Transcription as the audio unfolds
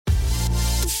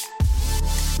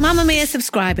Mamma Mia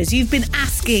subscribers, you've been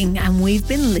asking and we've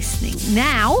been listening.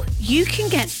 Now you can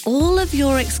get all of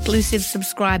your exclusive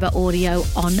subscriber audio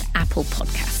on Apple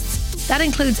Podcasts. That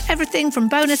includes everything from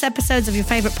bonus episodes of your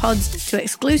favourite pods to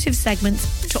exclusive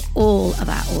segments to all of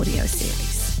our audio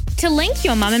series. To link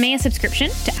your Mamma Mia subscription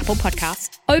to Apple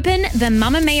Podcasts, open the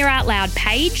Mamma Mia Out Loud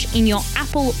page in your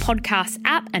Apple Podcasts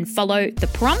app and follow the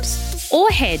prompts, or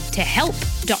head to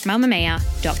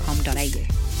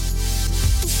help.mammamia.com.au.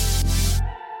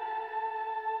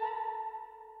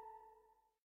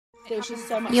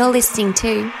 You're listening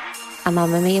to a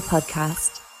Mamma Mia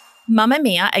podcast. Mamma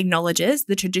Mia acknowledges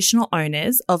the traditional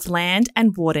owners of land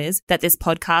and waters that this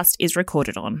podcast is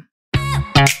recorded on.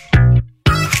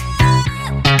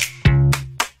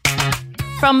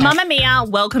 From Mamma Mia,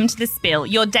 welcome to The Spill,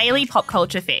 your daily pop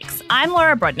culture fix. I'm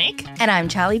Laura Brodnick. And I'm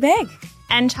Charlie Begg.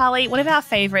 And Charlie, one of our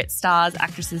favourite stars,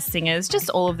 actresses, singers, just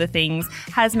all of the things,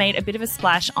 has made a bit of a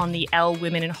splash on the Elle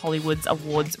Women in Hollywood's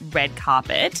awards red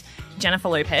carpet. Jennifer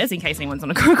Lopez, in case anyone's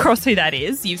not across who that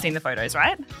is. You've seen the photos,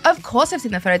 right? Of course I've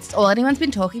seen the photos. It's all anyone's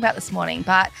been talking about this morning,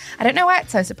 but I don't know why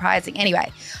it's so surprising. Anyway,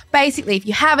 basically, if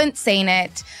you haven't seen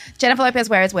it, Jennifer Lopez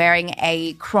is wearing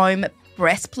a chrome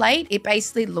breastplate. It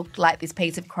basically looked like this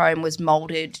piece of chrome was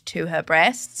molded to her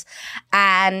breasts.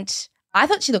 And I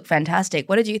thought she looked fantastic.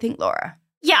 What did you think, Laura?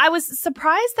 Yeah, I was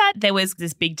surprised that there was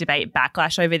this big debate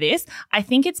backlash over this. I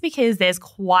think it's because there's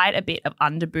quite a bit of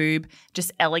underboob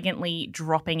just elegantly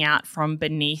dropping out from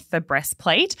beneath the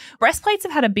breastplate. Breastplates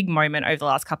have had a big moment over the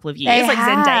last couple of years.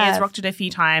 Zendaya's rocked it a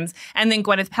few times, and then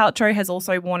Gwyneth Paltrow has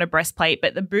also worn a breastplate,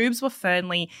 but the boobs were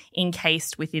firmly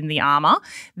encased within the armour.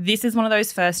 This is one of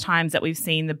those first times that we've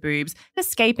seen the boobs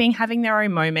escaping, having their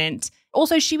own moment.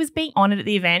 Also, she was being honoured at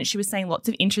the event. She was saying lots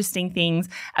of interesting things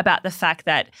about the fact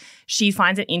that she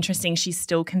finds it interesting she's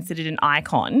still considered an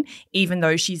icon, even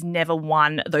though she's never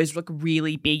won those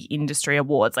really big industry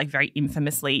awards, like very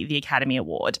infamously the Academy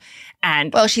Award.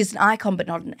 And well, she's an icon, but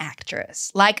not an actress.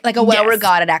 Like a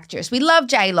well-regarded actress. We love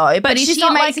J-Lo, but is she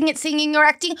amazing at singing or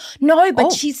acting? No,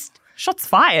 but she's... Shots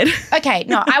fired. Okay,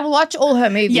 no, I will watch all her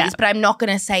movies, but I'm not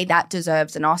going to say that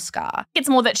deserves an Oscar. It's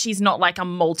more that she's not like a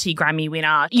multi-Grammy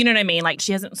winner. You know what I mean? Like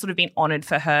she hasn't sort of been honoured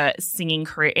for her singing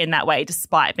career in that way,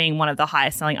 despite being one of the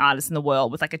highest selling artists in the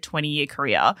world with like a 20-year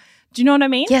career. Do you know what I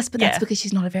mean? Yes, but that's because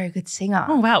she's not a very good singer.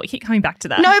 Oh, wow. We keep coming back to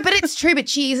that. No, but it's true. But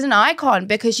she is an icon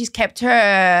because she's kept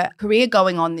her career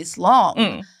going on this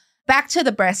long. Back to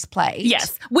the breastplate.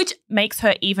 Yes, which makes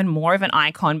her even more of an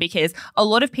icon because a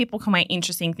lot of people can wear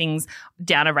interesting things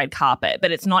down a red carpet, but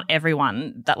it's not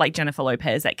everyone that like Jennifer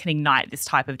Lopez that can ignite this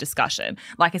type of discussion.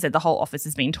 Like I said, the whole office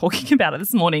has been talking about it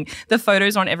this morning. The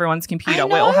photos are on everyone's computer.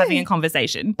 We're all having a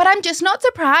conversation. But I'm just not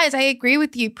surprised. I agree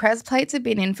with you. Breastplates have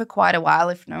been in for quite a while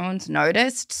if no one's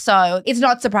noticed. So it's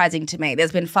not surprising to me.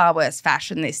 There's been far worse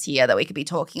fashion this year that we could be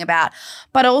talking about.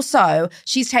 But also,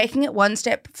 she's taking it one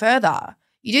step further.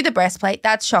 You do the breastplate,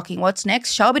 that's shocking. What's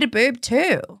next? Show a bit of boob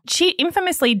too. She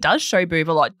infamously does show boob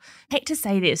a lot. I hate to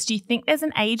say this. Do you think there's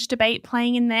an age debate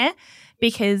playing in there?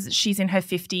 Because she's in her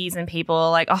 50s and people are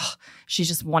like, oh, she's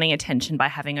just wanting attention by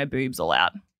having her boobs all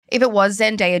out. If it was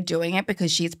Zendaya doing it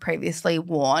because she's previously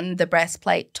worn the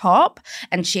breastplate top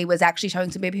and she was actually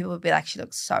showing some boob, people would be like, she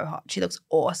looks so hot. She looks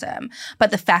awesome. But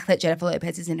the fact that Jennifer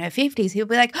Lopez is in her 50s, people would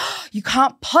be like, oh, you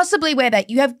can't possibly wear that.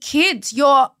 You have kids.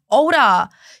 You're older.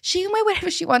 She can wear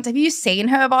whatever she wants. Have you seen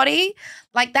her body?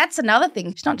 Like, that's another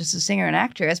thing. She's not just a singer and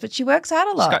actress, but she works out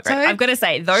a lot. So I've got to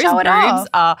say, those boobs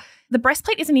are... The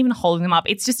breastplate isn't even holding them up.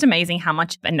 It's just amazing how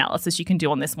much analysis you can do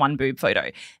on this one boob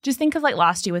photo. Just think of like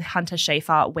last year with Hunter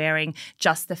Schafer wearing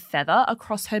just the feather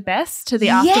across her breast to the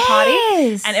after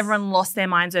party. And everyone lost their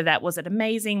minds over that. Was it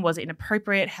amazing? Was it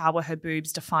inappropriate? How were her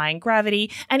boobs defying gravity?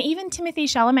 And even Timothée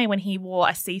Chalamet when he wore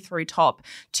a see-through top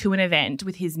to an event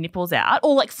with his nipples out,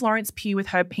 or like Florence Pugh with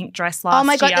her pink dress last year. Oh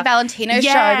my God, the Valentino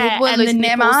show. People were losing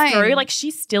their mind. Through. Like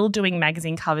she's still doing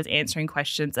magazine covers answering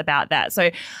questions about that.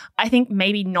 So I think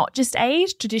maybe not just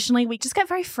age. Traditionally, we just get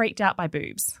very freaked out by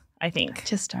boobs, I think. I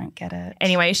just don't get it.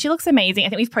 Anyway, she looks amazing. I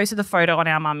think we've posted the photo on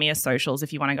our Mamma Mia socials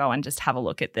if you want to go and just have a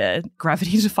look at the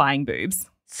gravity-defying boobs.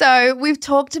 So we've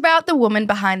talked about the woman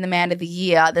behind the man of the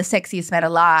year, the sexiest man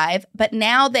alive, but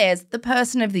now there's the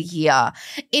person of the year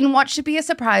in what should be a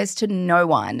surprise to no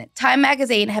one. Time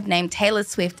magazine have named Taylor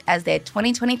Swift as their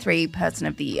 2023 person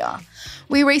of the year.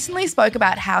 We recently spoke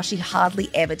about how she hardly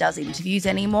ever does interviews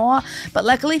anymore, but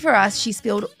luckily for us, she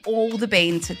spilled all the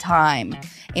beans to Time,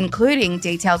 including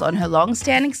details on her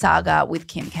long-standing saga with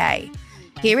Kim K.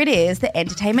 Here it is, the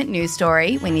entertainment news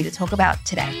story we need to talk about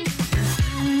today.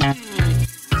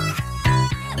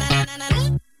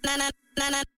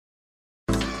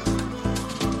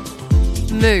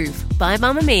 Move by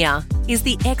Mamma Mia. is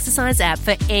the exercise app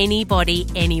for anybody,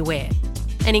 anywhere.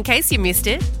 And in case you missed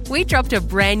it, we dropped a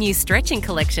brand new stretching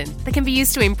collection that can be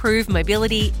used to improve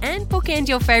mobility and bookend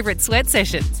your favourite sweat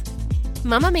sessions.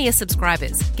 Mamamia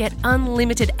subscribers get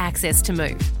unlimited access to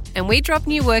Move, and we drop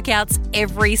new workouts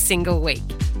every single week.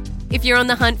 If you're on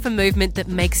the hunt for movement that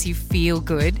makes you feel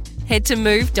good, head to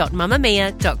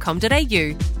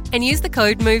move.mamamia.com.au and use the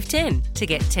code MOVE10 to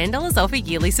get $10 off a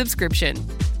yearly subscription.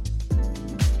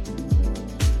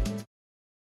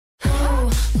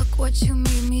 Look what you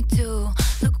made me do.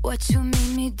 Look what you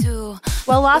made me do.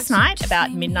 Well, last night,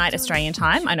 about midnight Australian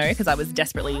time, I know because I was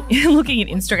desperately looking at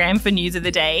Instagram for news of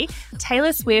the day,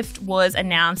 Taylor Swift was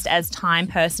announced as Time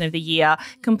Person of the Year,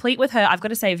 complete with her, I've got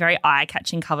to say, very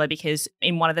eye-catching cover because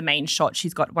in one of the main shots,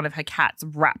 she's got one of her cats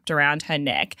wrapped around her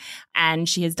neck and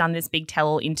she has done this big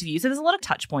tell-all interview. So there's a lot of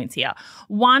touch points here.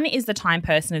 One is the Time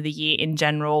Person of the Year in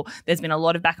general. There's been a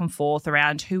lot of back and forth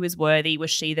around who is worthy, was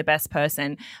she the best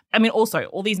person? I mean, also,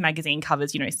 all these magazine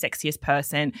covers, sexiest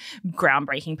person,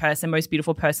 groundbreaking person, most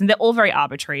beautiful person, they're all very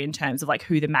arbitrary in terms of like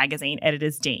who the magazine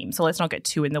editors deem. So let's not get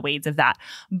too in the weeds of that.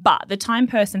 But the Time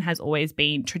Person has always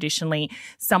been traditionally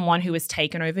someone who has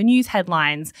taken over news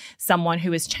headlines, someone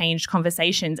who has changed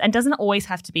conversations and doesn't always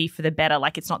have to be for the better.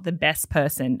 Like it's not the best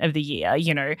person of the year.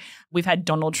 We've had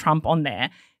Donald Trump on there.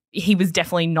 He was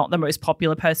definitely not the most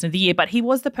popular person of the year, but he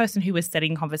was the person who was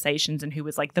setting conversations and who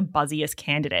was like the buzziest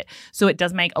candidate. So it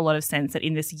does make a lot of sense that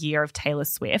in this year of Taylor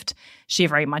Swift, she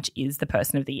very much is the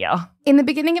person of the year. In the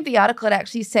beginning of the article, it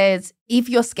actually says, if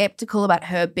you're skeptical about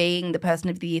her being the person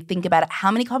of the year, think about it.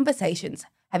 How many conversations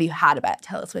have you had about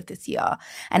Taylor Swift this year?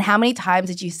 And how many times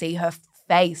did you see her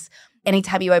face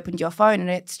anytime you opened your phone? And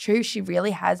it's true, she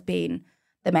really has been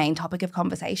the main topic of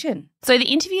conversation. So the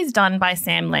interview is done by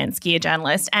Sam Lansky, a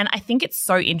journalist, and I think it's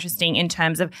so interesting in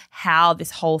terms of how this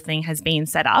whole thing has been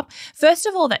set up. First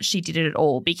of all, that she did it at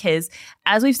all because,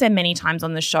 as we've said many times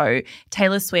on the show,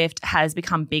 Taylor Swift has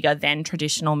become bigger than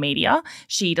traditional media.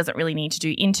 She doesn't really need to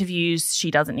do interviews.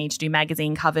 She doesn't need to do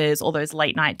magazine covers, all those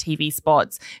late night TV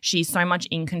spots. She's so much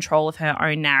in control of her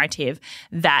own narrative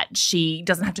that she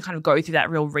doesn't have to kind of go through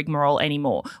that real rigmarole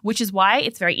anymore, which is why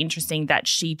it's very interesting that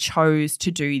she chose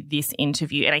to do this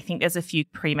interview. And I think there's a few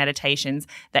premeditations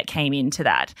that came into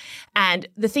that. And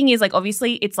the thing is, like,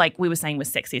 obviously, it's like we were saying with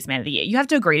Sexiest Man of the Year. You have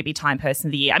to agree to be Time Person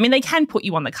of the Year. I mean, they can put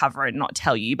you on the cover and not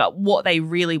tell you, but what they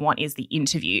really want is the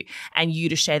interview and you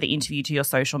to share the interview to your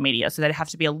social media. So there'd have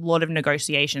to be a lot of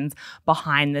negotiations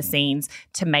behind the scenes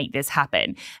to make this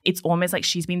happen. It's almost like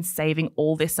she's been saving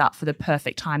all this up for the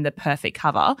perfect time, the perfect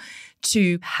cover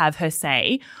to have her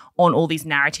say on all these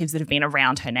narratives that have been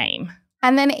around her name.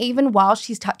 And then even while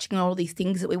she's touching on all these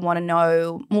things that we want to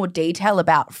know more detail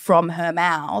about from her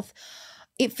mouth,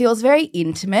 it feels very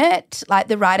intimate. Like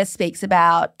the writer speaks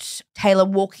about Taylor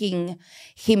walking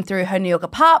him through her New York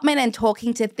apartment and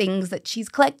talking to things that she's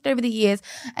collected over the years.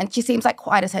 And she seems like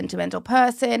quite a sentimental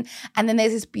person. And then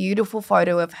there's this beautiful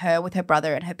photo of her with her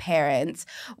brother and her parents,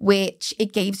 which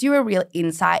it gives you a real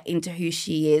insight into who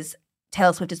she is.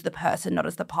 Taylor Swift as the person, not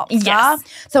as the pop star. Yes.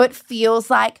 So it feels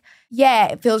like,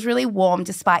 it feels really warm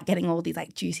despite getting all these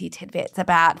like juicy tidbits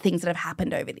about things that have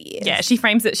happened over the years. Yeah, she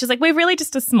frames it. She's like, we're really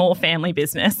just a small family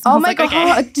business. Oh my God,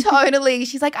 okay. totally.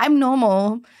 She's like, I'm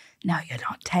normal. No, you're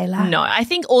not, Taylor. No, I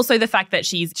think also the fact that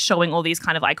she's showing all these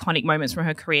kind of iconic moments from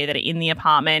her career that are in the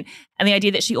apartment, and the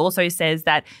idea that she also says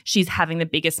that she's having the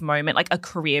biggest moment, like a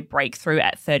career breakthrough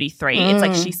at 33. It's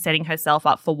like she's setting herself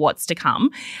up for what's to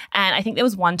come. And I think there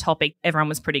was one topic everyone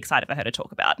was pretty excited for her to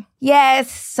talk about.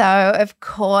 Yes. So, of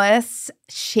course,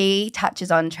 she touches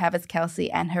on Travis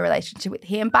Kelce and her relationship with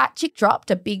him, but she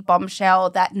dropped a big bombshell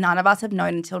that none of us have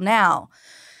known until now.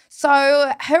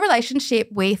 So her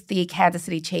relationship with the Kansas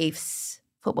City Chiefs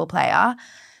football player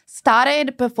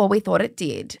started before we thought it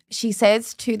did. She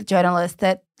says to the journalist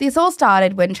that this all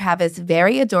started when Travis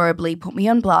very adorably put me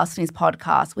on blast on his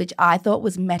podcast, which I thought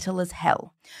was metal as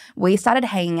hell. We started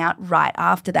hanging out right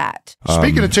after that.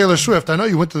 Speaking of Taylor Swift, I know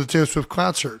you went to the Taylor Swift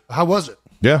concert. How was it?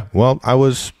 Yeah, well, I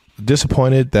was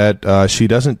disappointed that she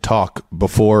doesn't talk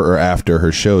before or after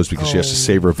her shows because she has to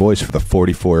save her voice for the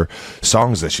 44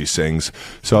 songs that she sings.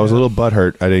 So I was a little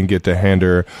butthurt. I didn't get to hand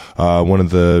her one of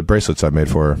the bracelets I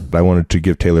made for her. I wanted to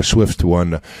give Taylor Swift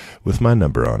one with my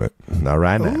number on it. Not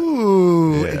right now.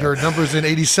 Ooh, your number's in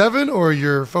 87 or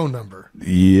your phone number?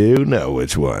 You know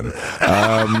which one.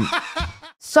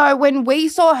 So when we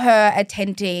saw her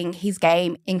attending his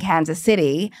game in Kansas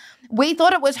City, we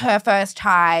thought it was her first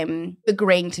time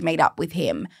agreeing to meet up with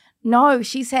him. No,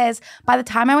 she says, by the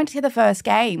time I went to the first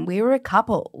game, we were a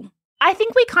couple. I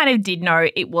think we kind of did know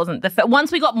it wasn't the first.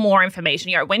 Once we got more information,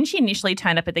 you know, when she initially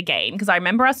turned up at the game, because I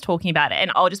remember us talking about it,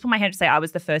 and I'll just put my hand to say I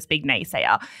was the first big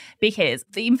naysayer, because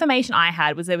the information I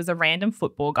had was there was a random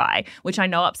football guy, which I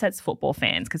know upsets football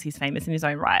fans because he's famous in his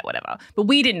own right, whatever. But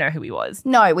we didn't know who he was.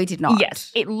 No, we did not.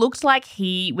 Yes. It looked like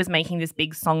he was making this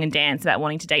big song and dance about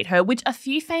wanting to date her, which a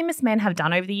few famous men have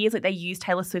done over the years. Like they used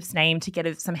Taylor Swift's name to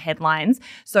get some headlines.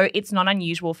 So it's not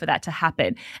unusual for that to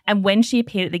happen. And when she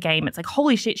appeared at the game, it's like,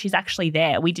 holy shit, she's actually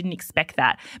there. We didn't expect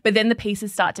that. But then the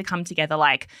pieces start to come together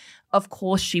like, of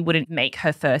course she wouldn't make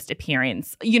her first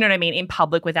appearance, you know what I mean, in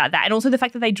public without that. And also the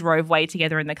fact that they drove way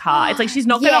together in the car. It's like she's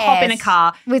not going to hop in a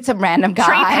car with some random guy.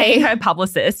 Prepaying her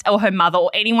publicist or her mother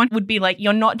or anyone would be like,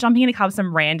 you're not jumping in a car with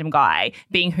some random guy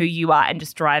being who you are and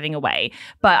just driving away.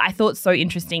 But I thought so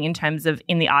interesting in terms of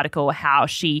in the article how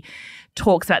she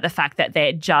talks about the fact that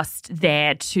they're just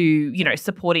there to, you know,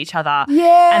 support each other.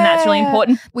 Yeah. And that's really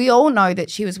important. We all know that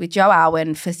she was with Joe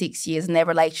Alwyn for 6 years and their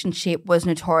relationship was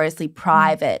notoriously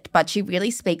private, but she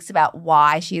really speaks about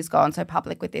why she has gone so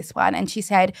public with this one. And she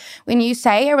said, when you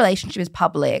say a relationship is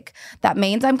public, that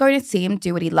means I'm going to see him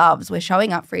do what he loves. We're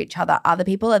showing up for each other. Other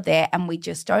people are there and we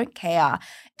just don't care.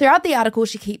 Throughout the article,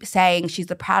 she keeps saying she's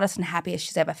the proudest and happiest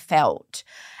she's ever felt.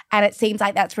 And it seems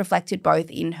like that's reflected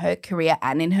both in her career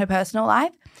and in her personal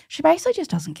life. She basically just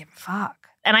doesn't give a fuck.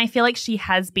 And I feel like she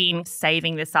has been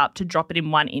saving this up to drop it in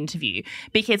one interview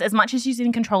because as much as she's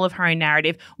in control of her own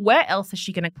narrative, where else is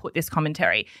she going to put this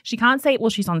commentary? She can't say it while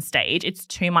she's on stage. It's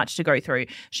too much to go through.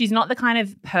 She's not the kind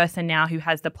of person now who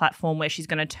has the platform where she's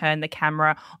going to turn the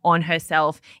camera on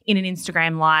herself in an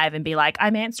Instagram live and be like,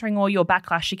 I'm answering all your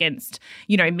backlash against,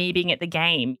 you know, me being at the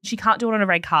game. She can't do it on a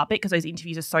red carpet because those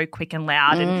interviews are so quick and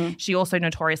loud and she also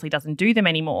notoriously doesn't do them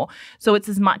anymore. So it's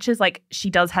as much as like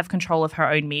she does have control of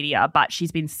her own media, but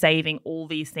she's been saving all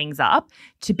these things up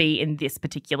to be in this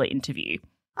particular interview.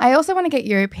 I also want to get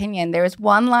your opinion. There is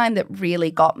one line that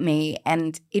really got me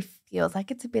and it feels like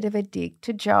it's a bit of a dig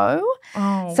to Joe.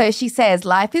 Oh. So she says,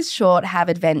 life is short, have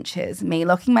adventures. Me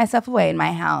locking myself away in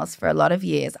my house for a lot of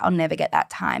years, I'll never get that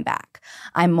time back.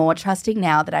 I'm more trusting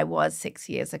now than I was 6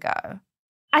 years ago.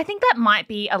 I think that might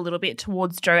be a little bit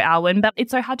towards Joe Alwyn, but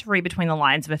it's so hard to read between the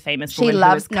lines of a famous woman who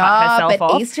has cut herself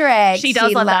off. Easter eggs. She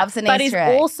does love loves that. an Easter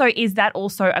egg. Is that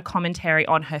also a commentary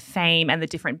on her fame and the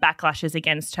different backlashes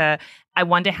against her? I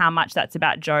wonder how much that's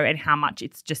about Joe and how much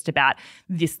it's just about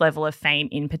this level of fame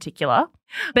in particular.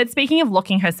 But speaking of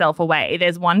locking herself away,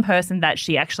 there's one person that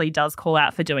she actually does call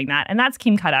out for doing that, and that's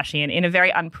Kim Kardashian in a very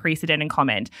unprecedented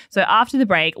comment. So after the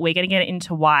break, we're going to get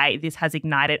into why this has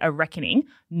ignited a reckoning,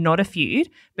 not a feud,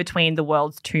 between the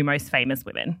world's two most famous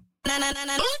women.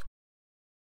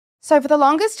 So for the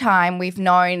longest time, we've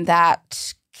known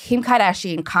that Kim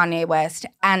Kardashian, Kanye West,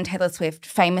 and Taylor Swift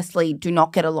famously do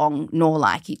not get along nor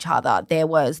like each other. There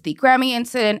was the Grammy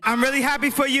incident. I'm really happy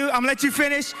for you. I'm going to let you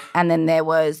finish. And then there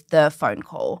was the phone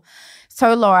call.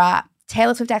 So, Laura,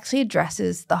 Taylor Swift actually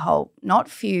addresses the whole,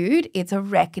 not feud, it's a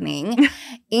reckoning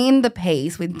in the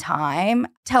piece with Time.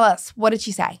 Tell us, what did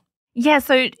she say? Yeah,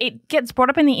 so it gets brought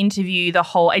up in the interview, the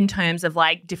whole in terms of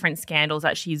like different scandals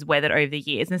that she's weathered over the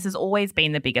years. And this has always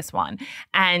been the biggest one.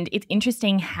 And it's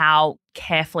interesting how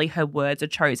carefully her words are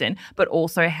chosen, but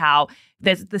also how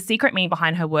there's the secret meaning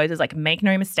behind her words is like, make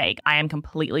no mistake, I am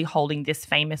completely holding this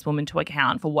famous woman to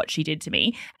account for what she did to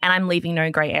me, and I'm leaving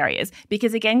no grey areas.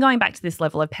 Because again, going back to this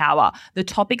level of power, the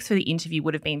topics for the interview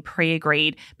would have been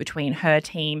pre-agreed between her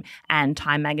team and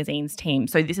Time Magazine's team.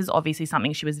 So this is obviously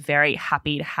something she was very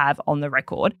happy to have on the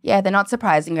record. Yeah, they're not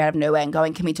surprising you out of nowhere and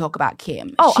going, can we talk about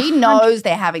Kim? Oh, she knows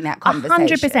they're having that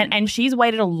conversation. 100%. And she's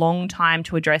waited a long time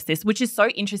to address this, which is so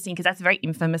interesting because that's very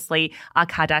infamously a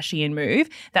Kardashian move,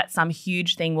 that some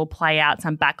huge thing will play out,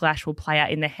 some backlash will play out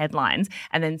in the headlines,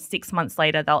 and then 6 months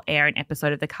later they'll air an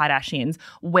episode of The Kardashians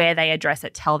where they address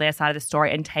it, tell their side of the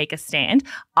story and take a stand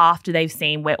after they've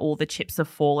seen where all the chips have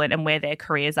fallen and where their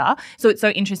careers are. So it's so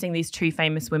interesting these two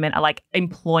famous women are like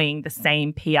employing the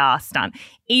same PR stunt.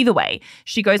 Either way,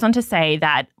 she goes on to say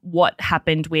that what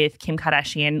happened with Kim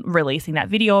Kardashian releasing that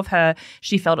video of her,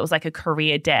 she felt it was like a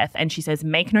career death. And she says,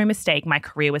 make no mistake, my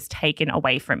career was taken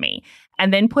away from me.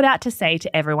 And then put out to say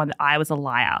to everyone that I was a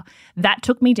liar. That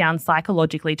took me down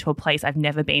psychologically to a place I've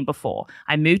never been before.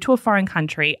 I moved to a foreign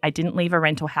country. I didn't leave a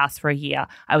rental house for a year.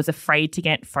 I was afraid to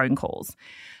get phone calls.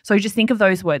 So just think of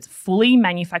those words, fully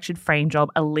manufactured frame job,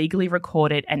 illegally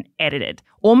recorded and edited.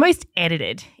 Almost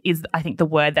edited is, I think, the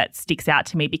word that sticks out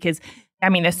to me because I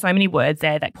mean, there's so many words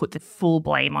there that put the full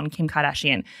blame on Kim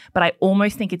Kardashian, but I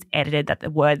almost think it's edited that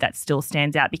the word that still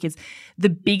stands out because the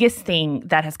biggest thing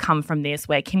that has come from this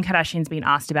where Kim Kardashian's been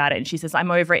asked about it, and she says,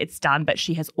 I'm over it, it's done, but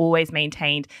she has always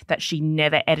maintained that she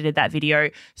never edited that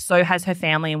video. So has her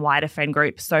family and wider friend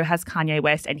group. So has Kanye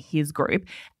West and his group.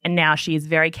 And now she is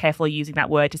very carefully using that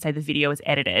word to say the video was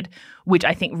edited, which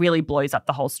I think really blows up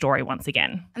the whole story once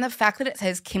again. And the fact that it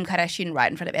says Kim Kardashian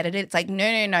right in front of edited, it's like, no,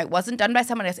 it wasn't done by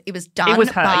someone else. It was done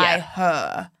by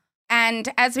her.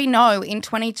 And as we know, in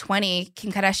 2020,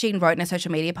 Kim Kardashian wrote in a social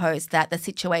media post that the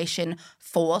situation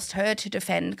forced her to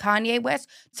defend Kanye West.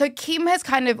 So Kim has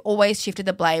kind of always shifted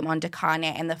the blame onto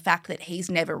Kanye and the fact that he's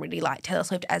never really liked Taylor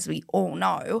Swift, as we all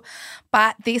know.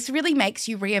 But this really makes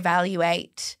you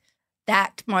reevaluate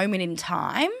that moment in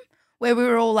time where we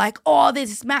were all like, oh, there's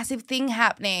this massive thing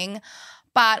happening,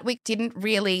 but we didn't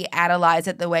really analyze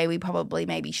it the way we probably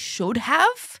maybe should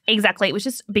have. Exactly. It was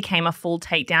just became a full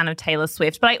takedown of Taylor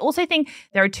Swift. But I also think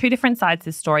there are two different sides to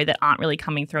this story that aren't really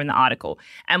coming through in the article.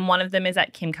 And one of them is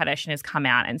that Kim Kardashian has come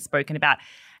out and spoken about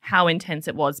how intense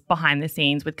it was behind the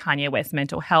scenes with Kanye West's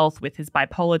mental health, with his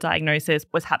bipolar diagnosis,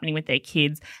 what's happening with their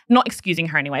kids. Not excusing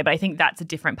her anyway, but I think that's a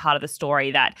different part of the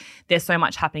story, that there's so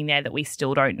much happening there that we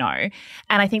still don't know.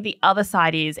 And I think the other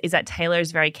side is that Taylor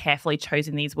has very carefully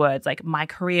chosen these words, like, my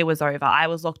career was over, I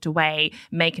was locked away,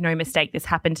 make no mistake, this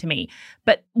happened to me.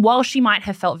 But while she might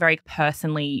have felt very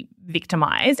personally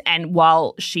victimized, and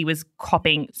while she was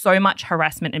copping so much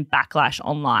harassment and backlash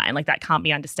online, like that can't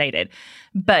be understated,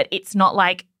 but it's not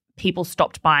like people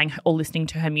stopped buying or listening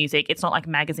to her music. It's not like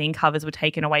magazine covers were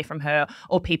taken away from her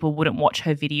or people wouldn't watch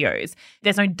her videos.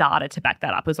 There's no data to back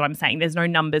that up, is what I'm saying. There's no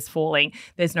numbers falling.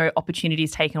 There's no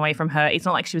opportunities taken away from her. It's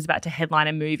not like she was about to headline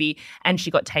a movie and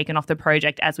she got taken off the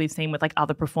project, as we've seen with like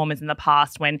other performers in the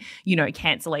past when, you know,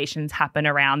 cancellations happen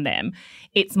around them.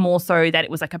 It's more so that it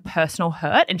was like a personal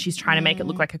hurt and she's trying to make it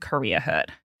look like a career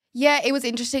hurt. Yeah, it was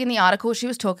interesting in the article. She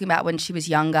was talking about when she was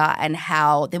younger and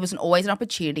how there wasn't always an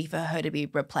opportunity for her to be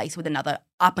replaced with another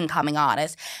up-and-coming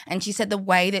artist. And she said the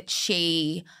way that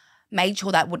she made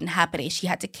sure that wouldn't happen is she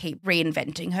had to keep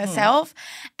reinventing herself.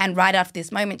 And right after this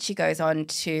moment, she goes on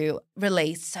to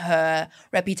release her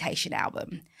Reputation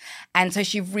album. And so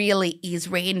she really is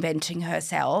reinventing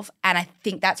herself. And I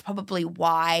think that's probably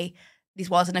why this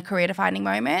wasn't a career-defining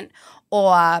moment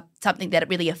or something that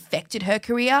really affected her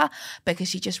career, because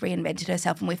she just reinvented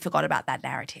herself and we forgot about that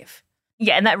narrative.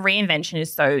 Yeah, and that reinvention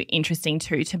is so interesting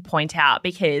too to point out,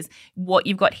 because what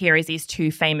you've got here is these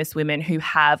two famous women who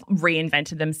have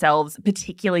reinvented themselves,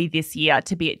 particularly this year,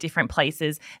 to be at different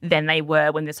places than they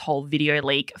were when this whole video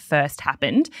leak first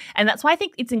happened. And that's why I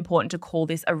think it's important to call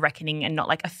this a reckoning and not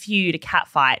like a feud, a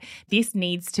catfight. This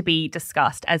needs to be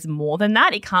discussed as more than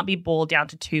that. It can't be boiled down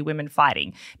to two women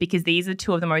fighting, because these are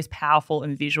two of the most powerful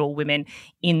and visual women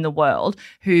in the world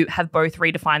who have both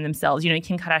redefined themselves. You know,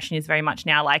 Kim Kardashian is very much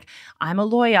now like, I'm a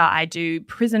lawyer, I do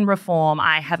prison reform,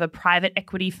 I have a private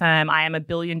equity firm, I am a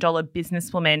billion-dollar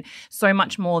businesswoman, so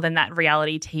much more than that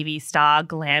reality TV star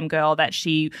glam girl that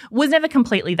she was. Never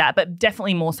completely that, but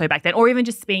definitely more so back then, or even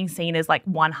just being seen as like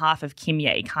one half of Kim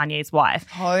Ye, Kanye's wife.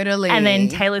 Totally. And then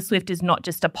Taylor Swift is not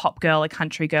just a pop girl, a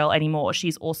country girl anymore.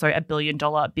 She's also a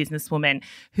billion-dollar businesswoman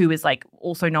who is like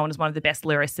also known as one of the best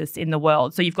lyricists in the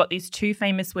world. So you've got these two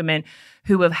famous women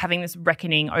who are having this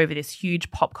reckoning over this huge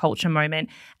pop culture moment.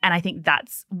 And I think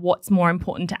that's what's more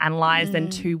important to analyze than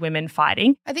two women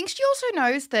fighting. I think she also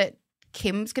knows that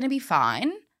Kim's going to be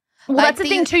fine. Well, like, that's the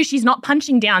thing too. She's not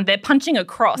punching down. They're punching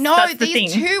across. No, that's the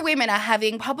these thing. two women are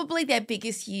having probably their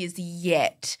biggest years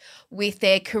yet with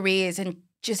their careers and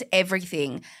just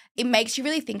everything. It makes you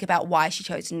really think about why she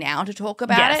chose now to talk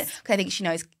about it. Because I think she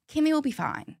knows Kimmy will be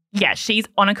fine. Yeah, she's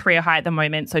on a career high at the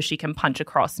moment, so she can punch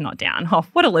across, not down. Oh,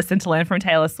 what a lesson to learn from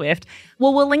Taylor Swift.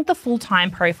 Well, we'll link the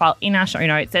full-time profile in our show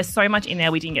notes. There's so much in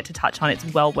there we didn't get to touch on. It's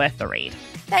well worth the read.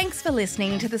 Thanks for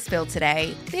listening to The Spill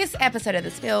today. This episode of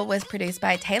The Spill was produced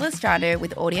by Taylor Strano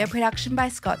with audio production by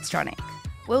Scott Stronach.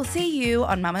 We'll see you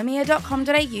on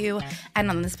mamamia.com.au and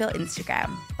on The Spill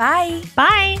Instagram. Bye.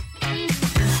 Bye.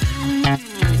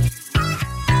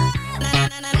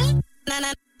 Na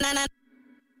na na